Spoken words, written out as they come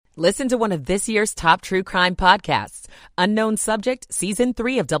Listen to one of this year's top true crime podcasts. Unknown Subject, Season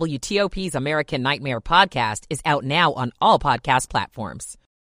 3 of WTOP's American Nightmare podcast is out now on all podcast platforms.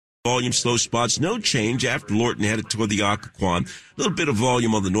 Volume slow spots, no change after Lorton headed toward the Occoquan. A little bit of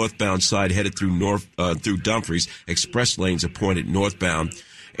volume on the northbound side headed through through Dumfries. Express lanes appointed northbound.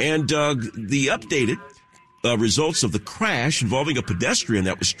 And the updated results of the crash involving a pedestrian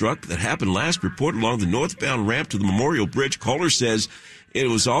that was struck that happened last report along the northbound ramp to the Memorial Bridge. Caller says it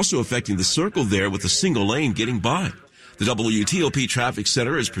was also affecting the circle there with a single lane getting by. The WTOP Traffic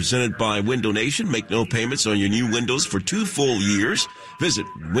Center is presented by Window Nation. Make no payments on your new windows for 2 full years. Visit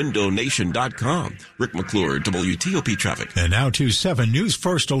windownation.com. Rick McClure, WTOP Traffic. And now to 7 News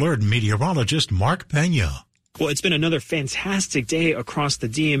First Alert meteorologist Mark Pena. Well, it's been another fantastic day across the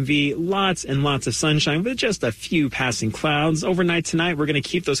DMV. Lots and lots of sunshine with just a few passing clouds. Overnight tonight, we're going to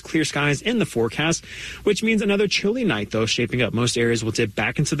keep those clear skies in the forecast, which means another chilly night, though, shaping up. Most areas will dip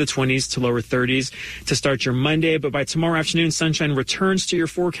back into the 20s to lower 30s to start your Monday. But by tomorrow afternoon, sunshine returns to your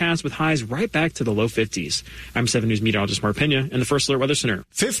forecast with highs right back to the low 50s. I'm 7 News meteorologist Mark Pena in the First Alert Weather Center.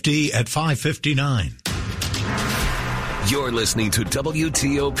 50 at 5:59. You're listening to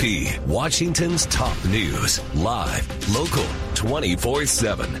WTOP, Washington's top news, live, local,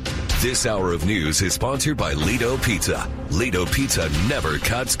 24/7. This hour of news is sponsored by Lido Pizza. Lido Pizza never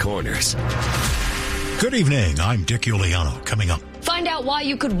cuts corners. Good evening. I'm Dick Iuliano. Coming up. Find out why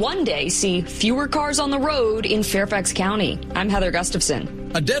you could one day see fewer cars on the road in Fairfax County. I'm Heather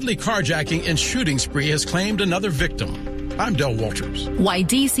Gustafson. A deadly carjacking and shooting spree has claimed another victim. I'm Del Walters. Why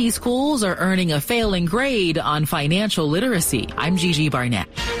D.C. schools are earning a failing grade on financial literacy. I'm Gigi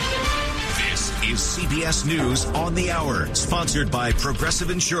Barnett. This is CBS News on the Hour, sponsored by Progressive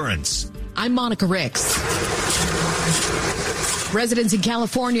Insurance. I'm Monica Ricks. Residents in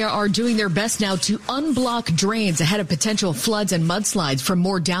California are doing their best now to unblock drains ahead of potential floods and mudslides from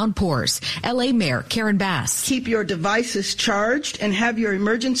more downpours. L.A. Mayor Karen Bass. Keep your devices charged and have your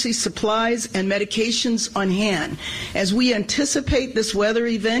emergency supplies and medications on hand. As we anticipate this weather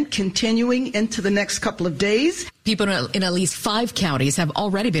event continuing into the next couple of days, people in at least 5 counties have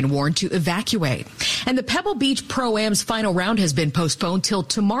already been warned to evacuate. And the Pebble Beach Pro-Am's final round has been postponed till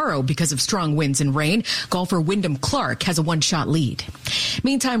tomorrow because of strong winds and rain. Golfer Wyndham Clark has a 1-shot lead.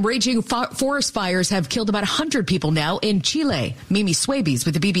 Meantime, raging forest fires have killed about 100 people now in Chile. Mimi Swabies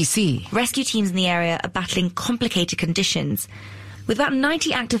with the BBC. Rescue teams in the area are battling complicated conditions. With about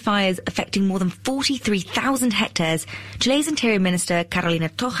 90 active fires affecting more than 43,000 hectares, Chile's Interior Minister Carolina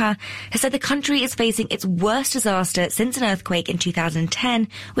Toja has said the country is facing its worst disaster since an earthquake in 2010,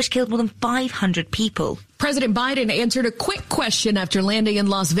 which killed more than 500 people. President Biden answered a quick question after landing in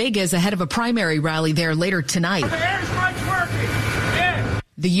Las Vegas ahead of a primary rally there later tonight. The airstrike's working.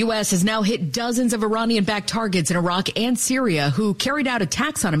 The U.S. has now hit dozens of Iranian-backed targets in Iraq and Syria who carried out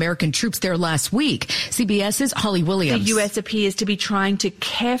attacks on American troops there last week. CBS's Holly Williams. The U.S. appears to be trying to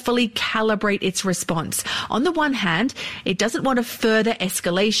carefully calibrate its response. On the one hand, it doesn't want a further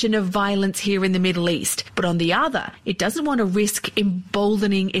escalation of violence here in the Middle East. But on the other, it doesn't want to risk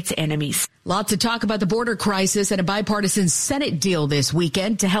emboldening its enemies. Lots of talk about the border crisis and a bipartisan Senate deal this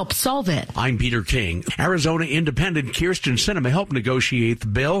weekend to help solve it. I'm Peter King. Arizona Independent Kirsten Sinema helped negotiate the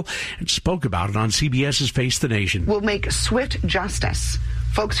bill and spoke about it on CBS's Face the Nation. We'll make swift justice.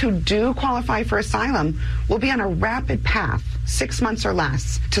 Folks who do qualify for asylum will be on a rapid path, 6 months or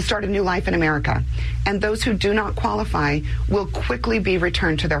less, to start a new life in America. And those who do not qualify will quickly be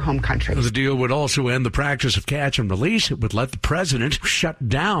returned to their home countries. The deal would also end the practice of catch and release. It would let the president shut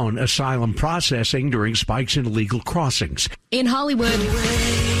down asylum processing during spikes in illegal crossings. In Hollywood,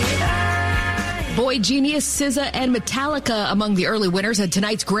 Boy Genius, SZA, and Metallica among the early winners at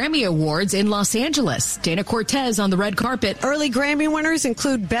tonight's Grammy Awards in Los Angeles. Dana Cortez on the red carpet. Early Grammy winners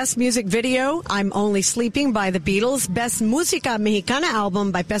include Best Music Video, I'm Only Sleeping by the Beatles, Best Música Mexicana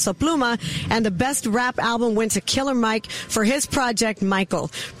Album by Peso Pluma, and the Best Rap Album went to Killer Mike for his project,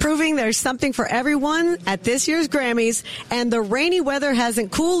 Michael, proving there's something for everyone at this year's Grammys. And the rainy weather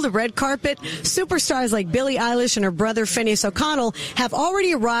hasn't cooled the red carpet. Superstars like Billie Eilish and her brother Phineas O'Connell have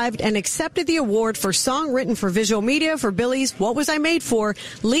already arrived and accepted the award for song written for visual media for Billie's What Was I Made For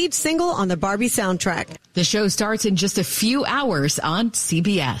lead single on the Barbie soundtrack. The show starts in just a few hours on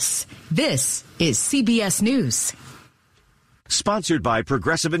CBS. This is CBS News. Sponsored by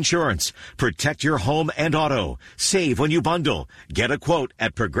Progressive Insurance. Protect your home and auto. Save when you bundle. Get a quote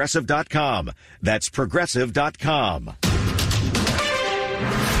at Progressive.com. That's Progressive.com.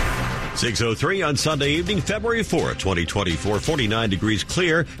 6:03 on Sunday evening, February 4th, 2024. 49 degrees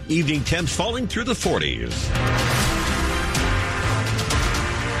clear. Evening temps falling through the 40s.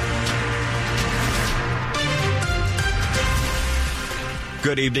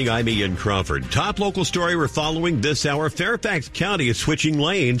 Good evening, I'm Ian Crawford. Top local story we're following this hour. Fairfax County is switching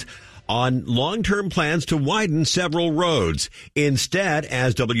lanes on long-term plans to widen several roads. Instead,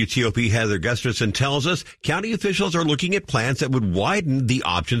 as WTOP Heather Gustafson tells us, county officials are looking at plans that would widen the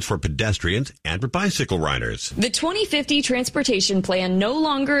options for pedestrians and for bicycle riders. The 2050 transportation plan no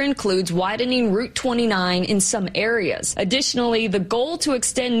longer includes widening Route 29 in some areas. Additionally, the goal to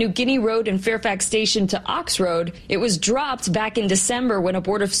extend New Guinea Road and Fairfax Station to Ox Road, it was dropped back in December when a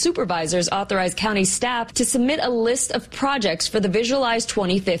board of supervisors authorized county staff to submit a list of projects for the visualized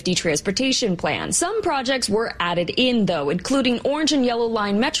 2050 transportation plan. Some projects were added in, though, including Orange and Yellow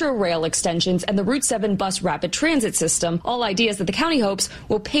Line Metro Rail extensions and the Route 7 bus rapid transit system, all ideas that the county hopes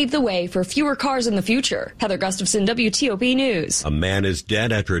will pave the way for fewer cars in the future. Heather Gustafson, WTOP News. A man is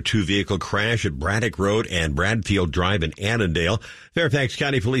dead after a two-vehicle crash at Braddock Road and Bradfield Drive in Annandale. Fairfax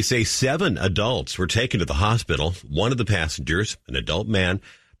County Police say 7 adults were taken to the hospital. One of the passengers, an adult man,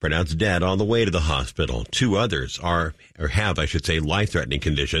 pronounced dead on the way to the hospital. 2 others have life-threatening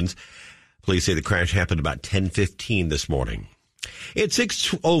conditions. Police say the crash happened about 10:15 this morning. It's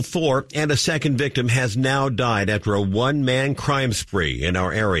 6:04, and a second victim has now died after a one-man crime spree in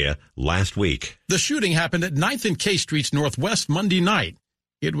our area last week. The shooting happened at 9th and K Streets Northwest Monday night.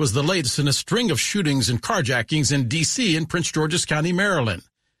 It was the latest in a string of shootings and carjackings in D.C. and Prince George's County, Maryland.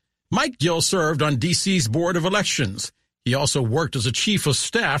 Mike Gill served on D.C.'s Board of Elections. He also worked as a chief of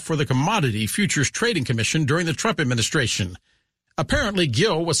staff for the Commodity Futures Trading Commission during the Trump administration. Apparently,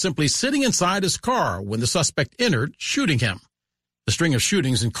 Gill was simply sitting inside his car when the suspect entered, shooting him. The string of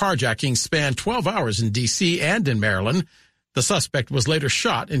shootings and carjackings spanned 12 hours in D.C. and in Maryland. The suspect was later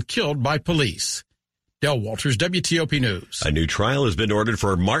shot and killed by police. Del Walters, WTOP News. A new trial has been ordered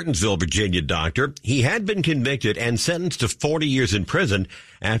for a Martinsville, Virginia doctor. He had been convicted and sentenced to 40 years in prison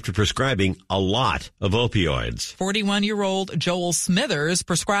after prescribing a lot of opioids. 41-year-old Joel Smithers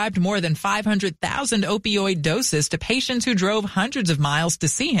prescribed more than 500,000 opioid doses to patients who drove hundreds of miles to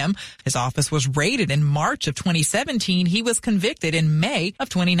see him. His office was raided in March of 2017. He was convicted in May of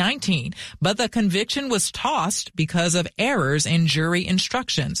 2019. But the conviction was tossed because of errors in jury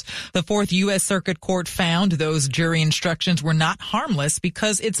instructions. The Fourth U.S. Circuit Court found those jury instructions were not harmless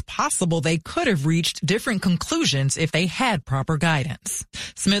because it's possible they could have reached different conclusions if they had proper guidance.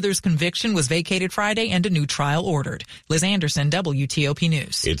 Smithers' conviction was vacated Friday and a new trial ordered. Liz Anderson, WTOP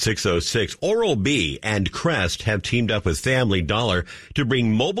News. It's 6:06. Oral-B and Crest have teamed up with Family Dollar to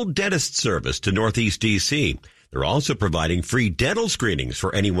bring mobile dentist service to Northeast D.C. They're also providing free dental screenings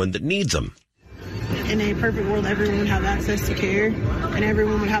for anyone that needs them. In a perfect world, everyone would have access to care, and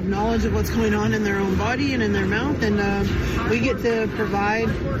everyone would have knowledge of what's going on in their own body and in their mouth, and we get to provide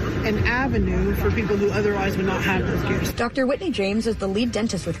an avenue for people who otherwise would not have those cares. Dr. Whitney James is the lead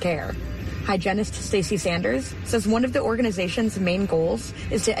dentist with CARE. Hygienist Stacey Sanders says one of the organization's main goals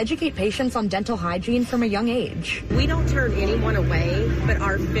is to educate patients on dental hygiene from a young age. We don't turn anyone away, but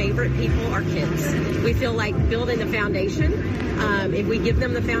our favorite people are kids. We feel like building the foundation. If we give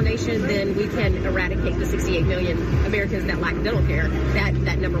them the foundation, then we can eradicate the 68 million Americans that lack dental care.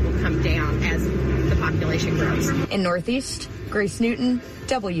 That number will come down as the population grows. In Northeast, Grace Newton,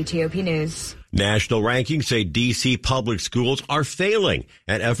 WTOP News. National rankings say D.C. public schools are failing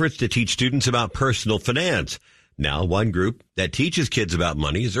at efforts to teach students about personal finance. Now, one group that teaches kids about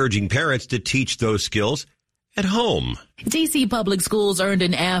money is urging parents to teach those skills at home. D.C. public schools earned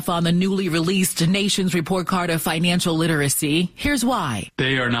an F on the newly released Nation's Report Card of Financial Literacy. Here's why.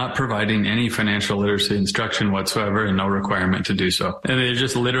 They are not providing any financial literacy instruction whatsoever and no requirement to do so. And they're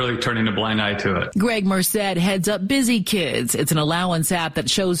just literally turning a blind eye to it. Greg Merced heads up Busy Kids. It's an allowance app that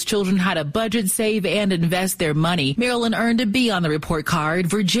shows children how to budget, save, and invest their money. Maryland earned a B on the report card.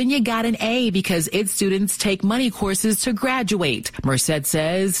 Virginia got an A because its students take money courses to graduate. Merced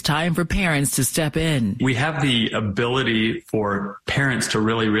says time for parents to step in. We have the ability for parents to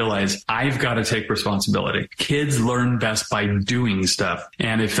really realize I've got to take responsibility. Kids learn best by doing stuff.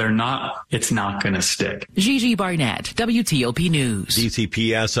 And if they're not, it's not going to stick. Gigi Barnett, WTOP News.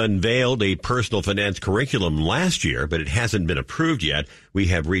 DCPS unveiled a personal finance curriculum last year, but it hasn't been approved yet. We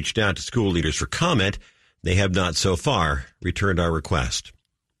have reached out to school leaders for comment. They have not so far returned our request.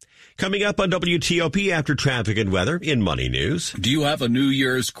 Coming up on WTOP after traffic and weather in Money News. Do you have a New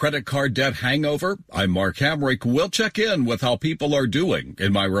Year's credit card debt hangover? I'm Mark Hamrick. We'll check in with how people are doing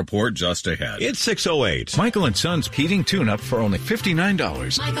in my report just ahead. It's 6:08. Michael and Son's heating tune-up for only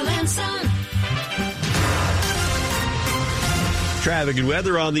 $59. Michael and Son. Traffic and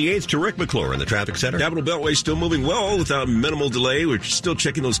weather on the 8th to Rick McClure in the traffic center. Capital Beltway still moving well without minimal delay. We're still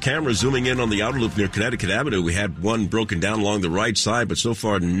checking those cameras zooming in on the outer loop near Connecticut Avenue. We had one broken down along the right side, but so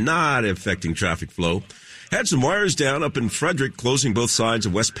far not affecting traffic flow. Had some wires down up in Frederick, closing both sides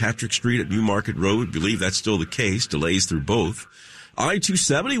of West Patrick Street at New Market Road. Believe that's still the case. Delays through both.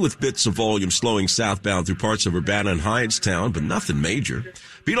 I-270 with bits of volume slowing southbound through parts of Urbana and Hydestown, but nothing major.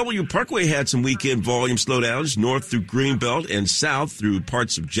 BW Parkway had some weekend volume slowdowns north through Greenbelt and south through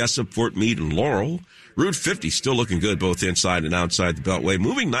parts of Jessup, Fort Meade, and Laurel. Route 50 still looking good both inside and outside the Beltway.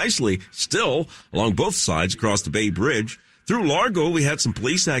 Moving nicely still along both sides across the Bay Bridge. Through Largo, we had some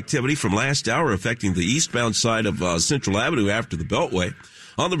police activity from last hour affecting the eastbound side of Central Avenue after the Beltway.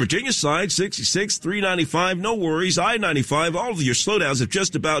 On the Virginia side, 66, 395, no worries. I-95, all of your slowdowns have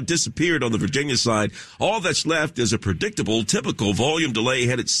just about disappeared on the Virginia side. All that's left is a predictable, typical volume delay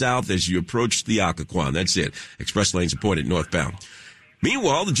headed south as you approach the Occoquan. That's it. Express lanes appointed northbound.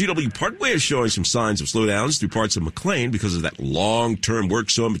 Meanwhile, the GW Parkway is showing some signs of slowdowns through parts of McLean because of that long-term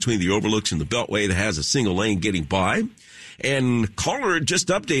work zone between the overlooks and the Beltway that has a single lane getting by. And caller just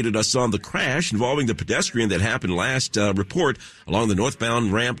updated us on the crash involving the pedestrian that happened last report along the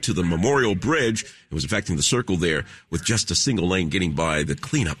northbound ramp to the Memorial Bridge. It was affecting the circle there with just a single lane getting by the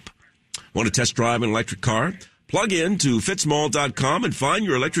cleanup. Want to test drive an electric car? Plug in to fitzmall.com and find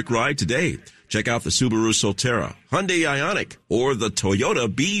your electric ride today. Check out the Subaru Solterra, Hyundai Ioniq, or the Toyota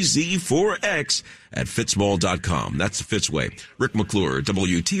BZ4X at fitzmall.com. That's the Fitz way. Rick McClure,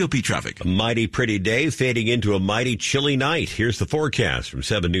 WTOP Traffic. A mighty pretty day fading into a mighty chilly night. Here's the forecast from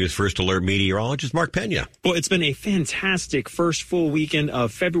 7 News First Alert meteorologist Mark Pena. Well, it's been a fantastic first full weekend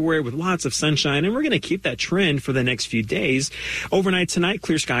of February with lots of sunshine, and we're going to keep that trend for the next few days. Overnight tonight,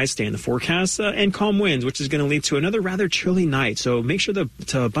 clear skies stay in the forecast and calm winds, which is going to lead to another rather chilly night. So make sure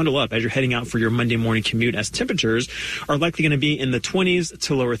to bundle up as you're heading out for your Monday morning commute, as temperatures are likely going to be in the 20s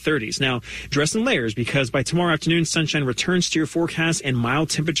to lower 30s. Now, dress in layers because by tomorrow afternoon, sunshine returns to your forecast and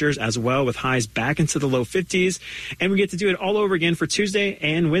mild temperatures as well, with highs back into the low 50s. And we get to do it all over again for Tuesday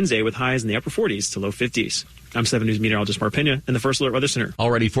and Wednesday with highs in the upper 40s to low 50s. I'm 7 News meteorologist Mark Pena in the First Alert Weather Center.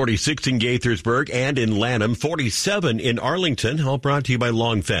 Already 46 in Gaithersburg and in Lanham, 47 in Arlington, all brought to you by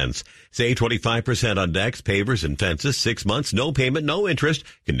Long Fence. Save 25% on decks, pavers, and fences. 6 months, no payment, no interest.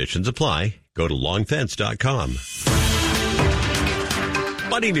 Conditions apply. Go to longfence.com.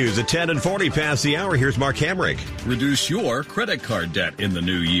 Money news at 10 and 40 past the hour. Here's Mark Hamrick. Reduce your credit card debt in the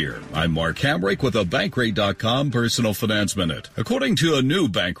new year. I'm Mark Hamrick with a Bankrate.com Personal Finance Minute. According to a new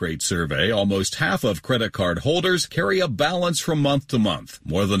Bankrate survey, almost half of credit card holders carry a balance from month to month.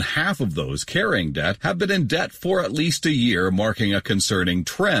 More than half of those carrying debt have been in debt for at least a year, marking a concerning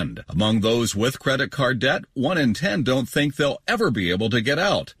trend. Among those with credit card debt, 1 in 10 don't think they'll ever be able to get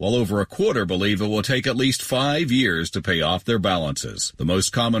out, while over a quarter believe it will take at least 5 years to pay off their balances. The most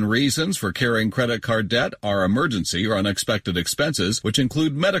common reasons for carrying credit card debt are emergency or unexpected expenses, which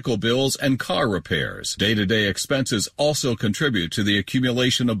include medical bills and car repairs. Day-to-day expenses also contribute to the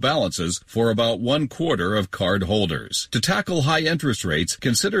accumulation of balances for about 1/4 of card holders. To tackle high interest rates,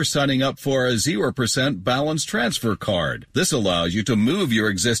 consider signing up for a 0% balance transfer card. This allows you to move your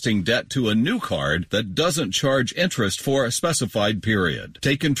existing debt to a new card that doesn't charge interest for a specified period.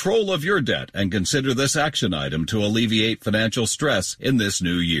 Take control of your debt and consider this action item to alleviate financial stress in this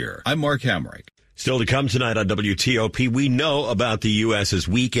new year. I'm Mark Hamrick. Still to come tonight on WTOP, we know about the U.S.'s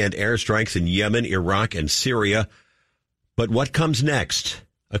weekend airstrikes in Yemen, Iraq, and Syria. But what comes next?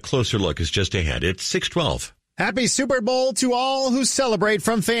 A closer look is just ahead. It's 6:12. Happy Super Bowl to all who celebrate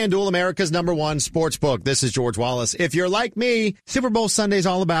from FanDuel, America's #1 sportsbook. This is George Wallace. If you're like me, Super Bowl Sunday is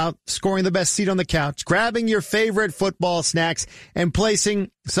all about scoring the best seat on the couch, grabbing your favorite football snacks, and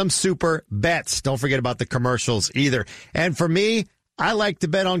placing some super bets. Don't forget about the commercials either. And for me, I like to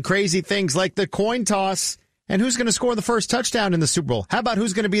bet on crazy things like the coin toss and who's going to score the first touchdown in the Super Bowl. How about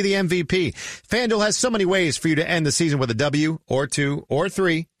who's going to be the MVP? FanDuel has so many ways for you to end the season with a W or 2 or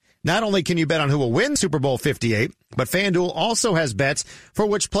 3. Not only can you bet on who will win Super Bowl 58, but FanDuel also has bets for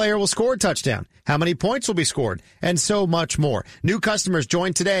which player will score a touchdown, how many points will be scored, and so much more. New customers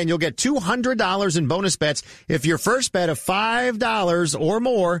join today and you'll get $200 in bonus bets if your first bet of $5 or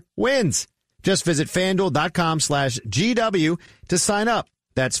more wins. Just visit FanDuel.com/GW to sign up.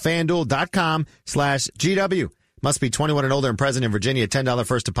 That's FanDuel.com/GW. Must be 21 and older and present in Virginia. $10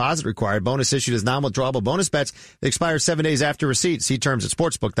 first deposit required. Bonus issued as non-withdrawable bonus bets. Expires 7 days after receipt. See terms at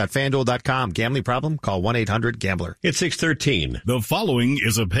sportsbook.fanduel.com. Gambling problem? Call 1-800-GAMBLER. It's 6:13. The following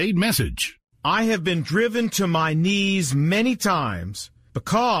is a paid message. I have been driven to my knees many times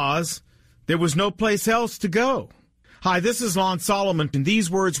because there was no place else to go. Hi, this is Lon Solomon, and these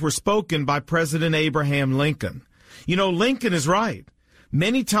words were spoken by President Abraham Lincoln. You know, Lincoln is right.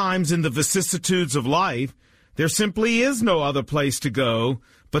 Many times in the vicissitudes of life, there simply is no other place to go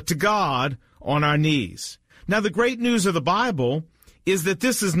but to God on our knees. Now, the great news of the Bible is that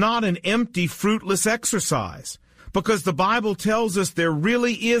this is not an empty, fruitless exercise, because the Bible tells us there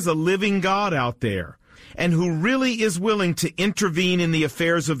really is a living God out there, and who really is willing to intervene in the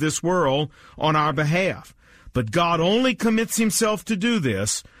affairs of this world on our behalf. But God only commits himself to do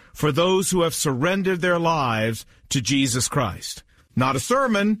this for those who have surrendered their lives to Jesus Christ. Not a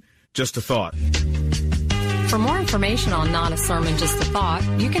sermon, just a thought. For more information on Not a Sermon, Just a Thought,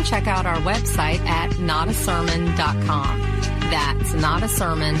 you can check out our website at notasermon.com. That's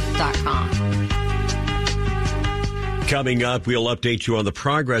notasermon.com. Coming up, we'll update you on the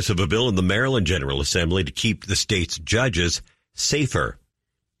progress of a bill in the Maryland General Assembly to keep the state's judges safer.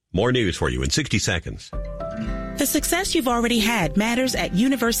 More news for you in 60 seconds. The success you've already had matters at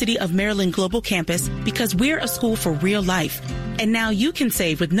University of Maryland Global Campus because we're a school for real life. And now you can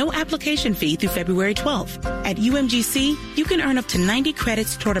save with no application fee through February 12th. At UMGC, you can earn up to 90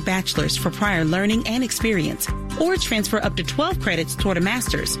 credits toward a bachelor's for prior learning and experience, or transfer up to 12 credits toward a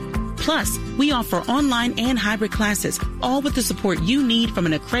master's. Plus, we offer online and hybrid classes, all with the support you need from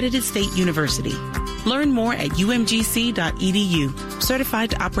an accredited state university. Learn more at umgc.edu.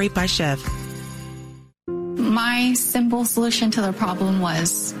 Certified to operate by Chev. My simple solution to the problem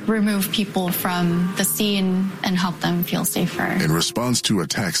was remove people from the scene and help them feel safer. In response to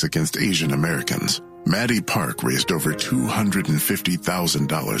attacks against Asian Americans, Maddie Park raised over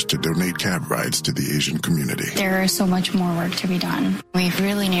 $250,000 to donate cab rides to the Asian community. There is so much more work to be done. We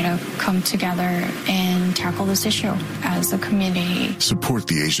really need to come together and tackle this issue as a community. Support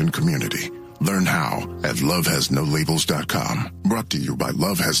the Asian community. Learn how at lovehasnolabels.com. Brought to you by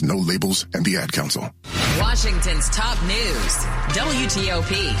Love Has No Labels and the Ad Council. Washington's top news,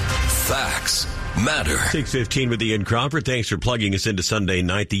 WTOP. Facts matter. 6:15 with Ian Crawford. Thanks for plugging us into Sunday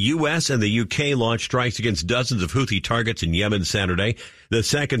night. The U.S. and the U.K. launched strikes against dozens of Houthi targets in Yemen Saturday, the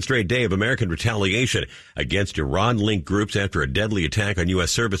second straight day of American retaliation against Iran-linked groups after a deadly attack on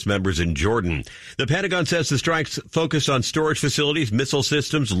U.S. service members in Jordan. The Pentagon says the strikes focused on storage facilities, missile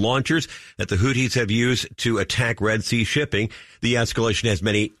systems, launchers that the Houthis have used to attack Red Sea shipping. The escalation has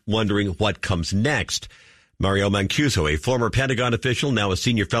many wondering what comes next. Mario Mancuso, a former Pentagon official, now a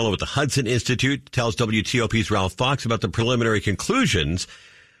senior fellow at the Hudson Institute, tells WTOP's Ralph Fox about the preliminary conclusions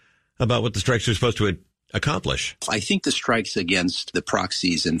about what the strikes are supposed to accomplish. I think the strikes against the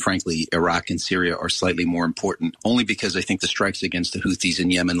proxies and, frankly, Iraq and Syria are slightly more important, only because I think the strikes against the Houthis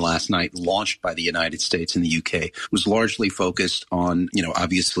in Yemen last night, launched by the United States and the UK, was largely focused on,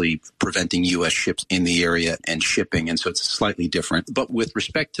 obviously preventing U.S. ships in the area and shipping, and so it's slightly different. But with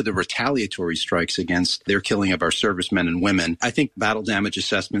respect to the retaliatory strikes against their killing of our servicemen and women, I think battle damage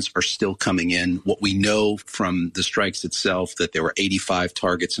assessments are still coming in. What we know from the strikes itself, that there were 85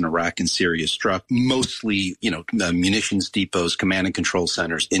 targets in Iraq and Syria struck, mostly, munitions depots, command and control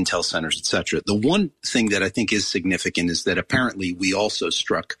centers, intel centers, etc. The one thing that I think is significant is that apparently we also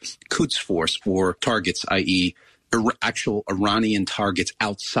struck Quds Force for targets, i.e., actual Iranian targets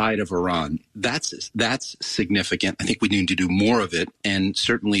outside of Iran. That's significant. I think we need to do more of it. And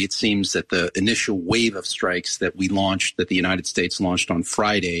certainly it seems that the initial wave of strikes that we launched, that the United States launched on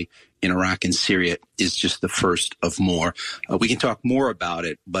Friday in Iraq and Syria, is just the first of more. We can talk more about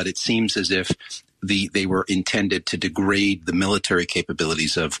it, but it seems as if they were intended to degrade the military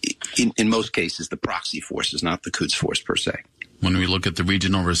capabilities of, in most cases, the proxy forces, not the Quds Force per se. When we look at the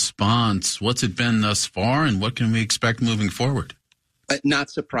regional response, what's it been thus far, and what can we expect moving forward? Not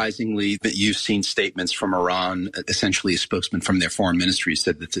surprisingly, that you've seen statements from Iran. Essentially, a spokesman from their foreign ministry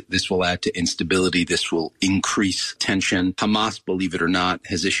said that this will add to instability. This will increase tension. Hamas, believe it or not,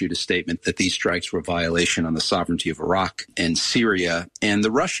 has issued a statement that these strikes were a violation on the sovereignty of Iraq and Syria. And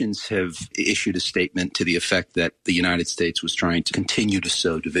the Russians have issued a statement to the effect that the United States was trying to continue to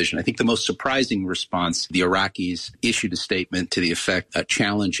sow division. I think the most surprising response, the Iraqis issued a statement to the effect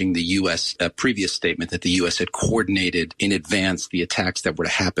challenging the U.S. Previous statement that the U.S. had coordinated in advance the attacks that were to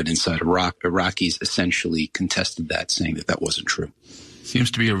happen inside Iraq. Iraqis essentially contested that, saying that wasn't true.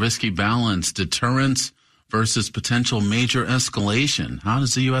 Seems to be a risky balance, deterrence versus potential major escalation. How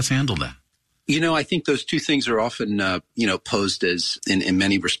does the U.S. handle that? I think those two things are often, posed as, in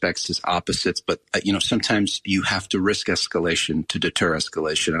many respects, as opposites. But, sometimes you have to risk escalation to deter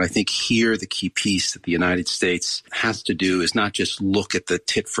escalation. And I think here the key piece that the United States has to do is not just look at the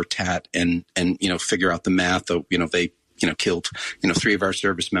tit for tat and figure out the math of, they killed, 3 of our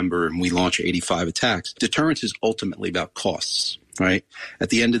service members, and we launch 85 attacks. Deterrence is ultimately about costs, right? At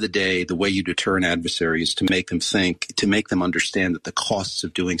the end of the day, the way you deter an adversary is to make them think, to make them understand that the costs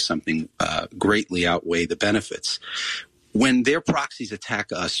of doing something greatly outweigh the benefits. When their proxies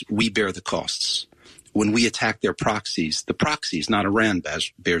attack us, we bear the costs. when we attack their proxies, the proxies, not Iran,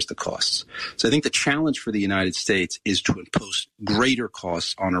 bears the costs. So I think the challenge for the United States is to impose greater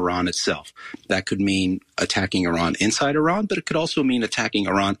costs on Iran itself. That could mean attacking Iran inside Iran, but it could also mean attacking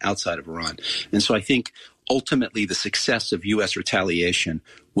Iran outside of Iran. And so I think ultimately the success of U.S. retaliation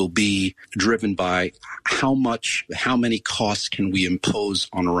will be driven by how many costs can we impose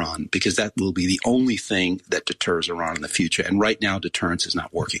on Iran, because that will be the only thing that deters Iran in the future. And right now, deterrence is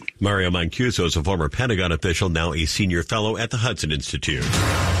not working. Mario Mancuso is a former Pentagon official, now a senior fellow at the Hudson Institute.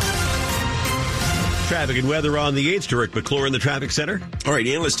 Traffic and weather on the 8th to Rick McClure in the traffic center. All right,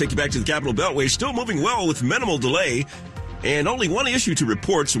 Ian, let's take you back to the Capitol Beltway. Still moving well with minimal delay. And only one issue to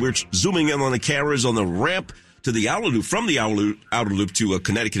report, so we're zooming in on the cameras on the ramp to the outer loop, from the outer loop to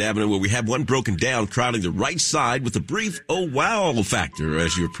Connecticut Avenue, where we have one broken down, crowding the right side with a brief oh wow factor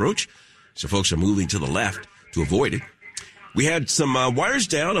as you approach. So folks are moving to the left to avoid it. We had some wires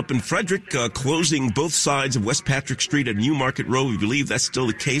down up in Frederick, closing both sides of West Patrick Street and New Market Road. We believe that's still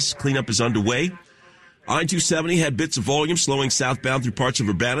the case. Cleanup is underway. I-270 had bits of volume slowing southbound through parts of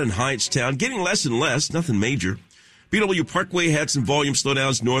Urbana and Hyattstown, getting less and less, nothing major. BW Parkway had some volume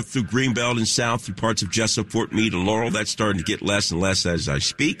slowdowns north through Greenbelt and south through parts of Jessup, Fort Meade, and Laurel. That's starting to get less and less as I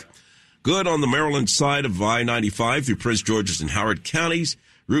speak. Good on the Maryland side of I-95 through Prince George's and Howard counties.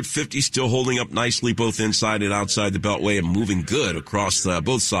 Route 50 still holding up nicely both inside and outside the Beltway and moving good across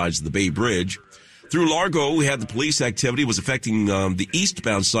both sides of the Bay Bridge. Through Largo, we had the police activity was affecting the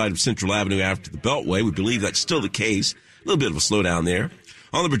eastbound side of Central Avenue after the Beltway. We believe that's still the case. A little bit of a slowdown there.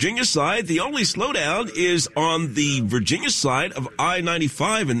 On the Virginia side, the only slowdown is on the Virginia side of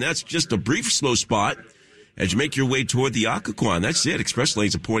I-95, and that's just a brief slow spot as you make your way toward the Occoquan. That's it. Express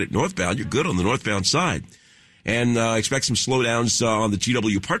lanes are pointed northbound. You're good on the northbound side. And expect some slowdowns on the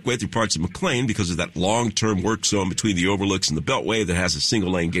GW Parkway through parts of McLean because of that long-term work zone between the overlooks and the Beltway that has a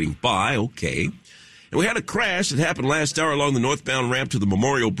single lane getting by. Okay. And we had a crash that happened last hour along the northbound ramp to the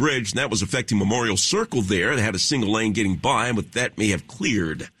Memorial Bridge, and that was affecting Memorial Circle there. They had a single lane getting by, but that may have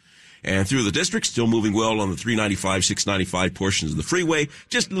cleared. And through the district, still moving well on the 395, 695 portions of the freeway.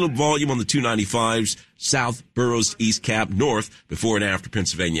 Just a little volume on the 295s, south, Burroughs, East Cap, north, before and after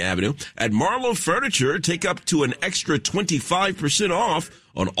Pennsylvania Avenue. At Marlowe Furniture, take up to an extra 25% off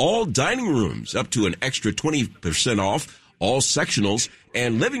on all dining rooms, up to an extra 20% off all sectionals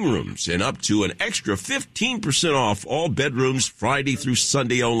and living rooms, and up to an extra 15% off all bedrooms Friday through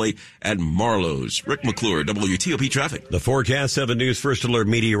Sunday only at Marlowe's. Rick McClure, WTOP Traffic. The forecast, 7 News First Alert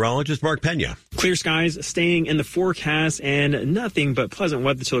meteorologist Mark Pena. Clear skies staying in the forecast and nothing but pleasant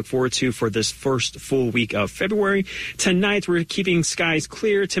weather to look forward to for this first full week of February. Tonight, we're keeping skies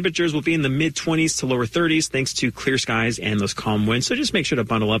clear. Temperatures will be in the mid-20s to lower 30s thanks to clear skies and those calm winds. So just make sure to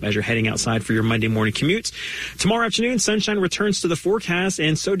bundle up as you're heading outside for your Monday morning commutes. Tomorrow afternoon, sunshine returns to the forecast,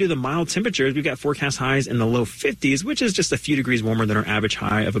 and so do the mild temperatures. We've got forecast highs in the low 50s, which is just a few degrees warmer than our average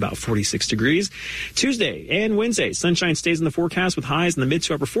high of about 46 degrees. Tuesday and Wednesday, sunshine stays in the forecast with highs in the mid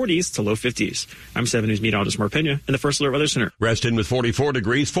to upper 40s to low 50s. I'm 7 News meteorologist Mark Pena in the First Alert Weather Center. Reston with 44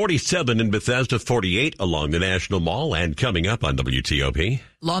 degrees, 47 in Bethesda, 48 along the National Mall, and coming up on WTOP.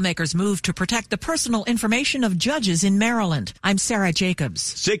 Lawmakers move to protect the personal information of judges in Maryland. I'm Sarah Jacobs.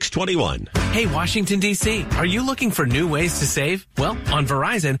 621. Hey, Washington, D.C., are you looking for new ways to save? Well, on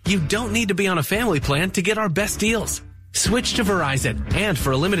Verizon, you don't need to be on a family plan to get our best deals. Switch to Verizon, and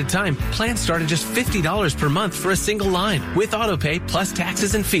for a limited time, plans start at just $50 per month for a single line with autopay plus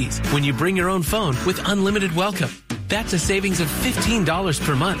taxes and fees when you bring your own phone with unlimited welcome. That's a savings of $15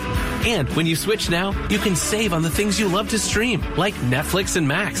 per month. And when you switch now, you can save on the things you love to stream, like Netflix and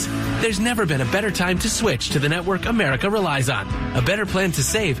Max. There's never been a better time to switch to the network America relies on. A better plan to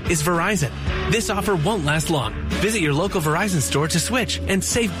save is Verizon. This offer won't last long. Visit your local Verizon store to switch and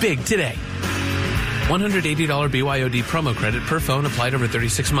save big today. $180 BYOD promo credit per phone applied over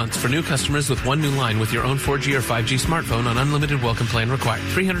 36 months for new customers with one new line with your own 4G or 5G smartphone on unlimited welcome plan required.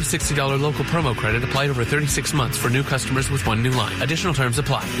 $360 local promo credit applied over 36 months for new customers with one new line. Additional terms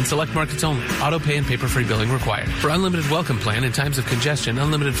apply. In select markets only. Auto pay and paper-free billing required. For unlimited welcome plan in times of congestion,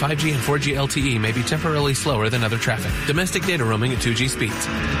 unlimited 5G and 4G LTE may be temporarily slower than other traffic. Domestic data roaming at 2G speeds.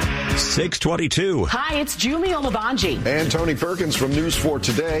 622. Hi, it's Julie Olabanji. And Tony Perkins from News 4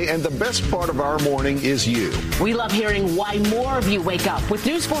 Today. And the best part of our morning is you. We love hearing why more of you wake up with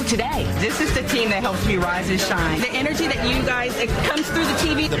News 4 Today. This is the team that helps me rise and shine. The energy that you guys, it comes through the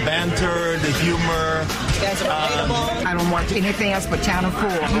TV. The banter, the humor. You guys are relatable. I don't watch anything else but Channel 4.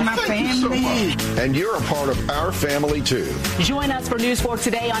 You're my family. So and you're a part of our family, too. Join us for News 4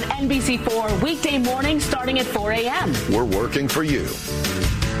 Today on NBC4 weekday mornings starting at 4 a.m. We're working for you.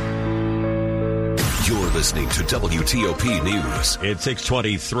 You're listening to WTOP News. It's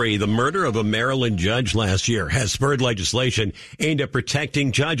 6:23. The murder of a Maryland judge last year has spurred legislation aimed at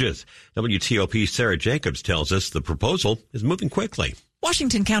protecting judges. WTOP's Sarah Jacobs tells us the proposal is moving quickly.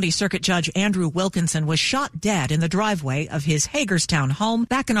 Washington County Circuit Judge Andrew Wilkinson was shot dead in the driveway of his Hagerstown home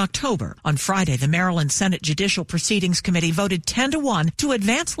back in October. On Friday, the Maryland Senate Judicial Proceedings Committee voted 10-1 to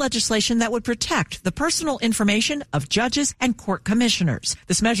advance legislation that would protect the personal information of judges and court commissioners.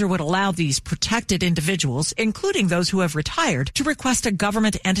 This measure would allow these protected individuals, including those who have retired, to request a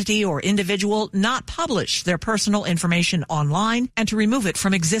government entity or individual not publish their personal information online and to remove it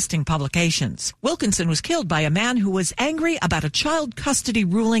from existing publications. Wilkinson was killed by a man who was angry about a child custody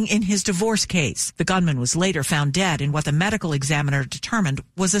ruling in his divorce case. The gunman was later found dead in what the medical examiner determined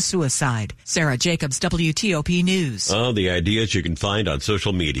was a suicide. Sarah Jacobs, WTOP News. Oh, the ideas you can find on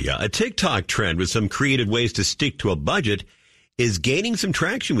social media. A TikTok trend with some creative ways to stick to a budget is gaining some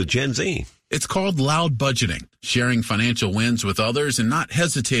traction with Gen Z. It's called loud budgeting, sharing financial wins with others and not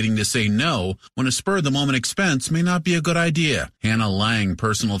hesitating to say no when a spur-of-the-moment expense may not be a good idea. Hannah Lang,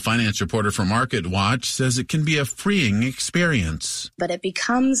 personal finance reporter for MarketWatch, says it can be a freeing experience. But it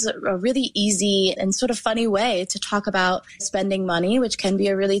becomes a really easy and sort of funny way to talk about spending money, which can be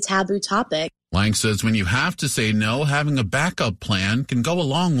a really taboo topic. Lang says when you have to say no, having a backup plan can go a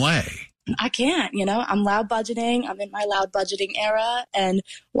long way. I can't, I'm loud budgeting. I'm in my loud budgeting era. And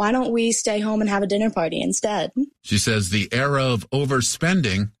why don't we stay home and have a dinner party instead? She says the era of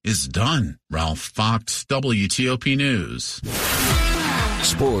overspending is done. Ralph Fox, WTOP News.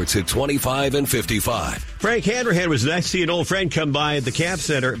 Sports at 25 and 55. Frank Hanrahan was nice to see an old friend come by at the Cap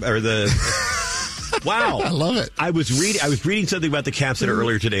Center, or the... Wow. I love it. I was reading something about the Cap Center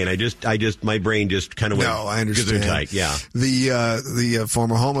earlier today, and I just my brain just kind of went. No, I understand. Tight. Yeah. The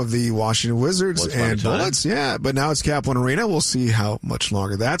former home of the Washington Wizards and Bullets. Yeah, but now it's Cap One Arena. We'll see how much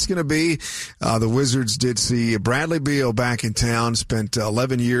longer that's going to be. The Wizards did see Bradley Beal back in town, spent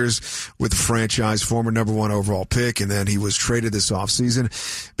 11 years with the franchise, former number 1 overall pick, and then he was traded this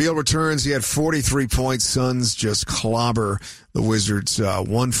offseason. Beal returns. He had 43 points. Suns just clobber the Wizards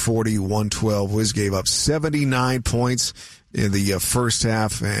 140-112. Wiz gave up 79 points in the first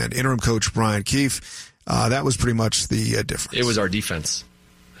half, and interim coach Brian Keefe, that was pretty much the difference. It was our defense.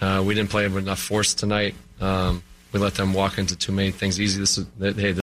 We didn't play with enough force tonight. We let them walk into too many things easy.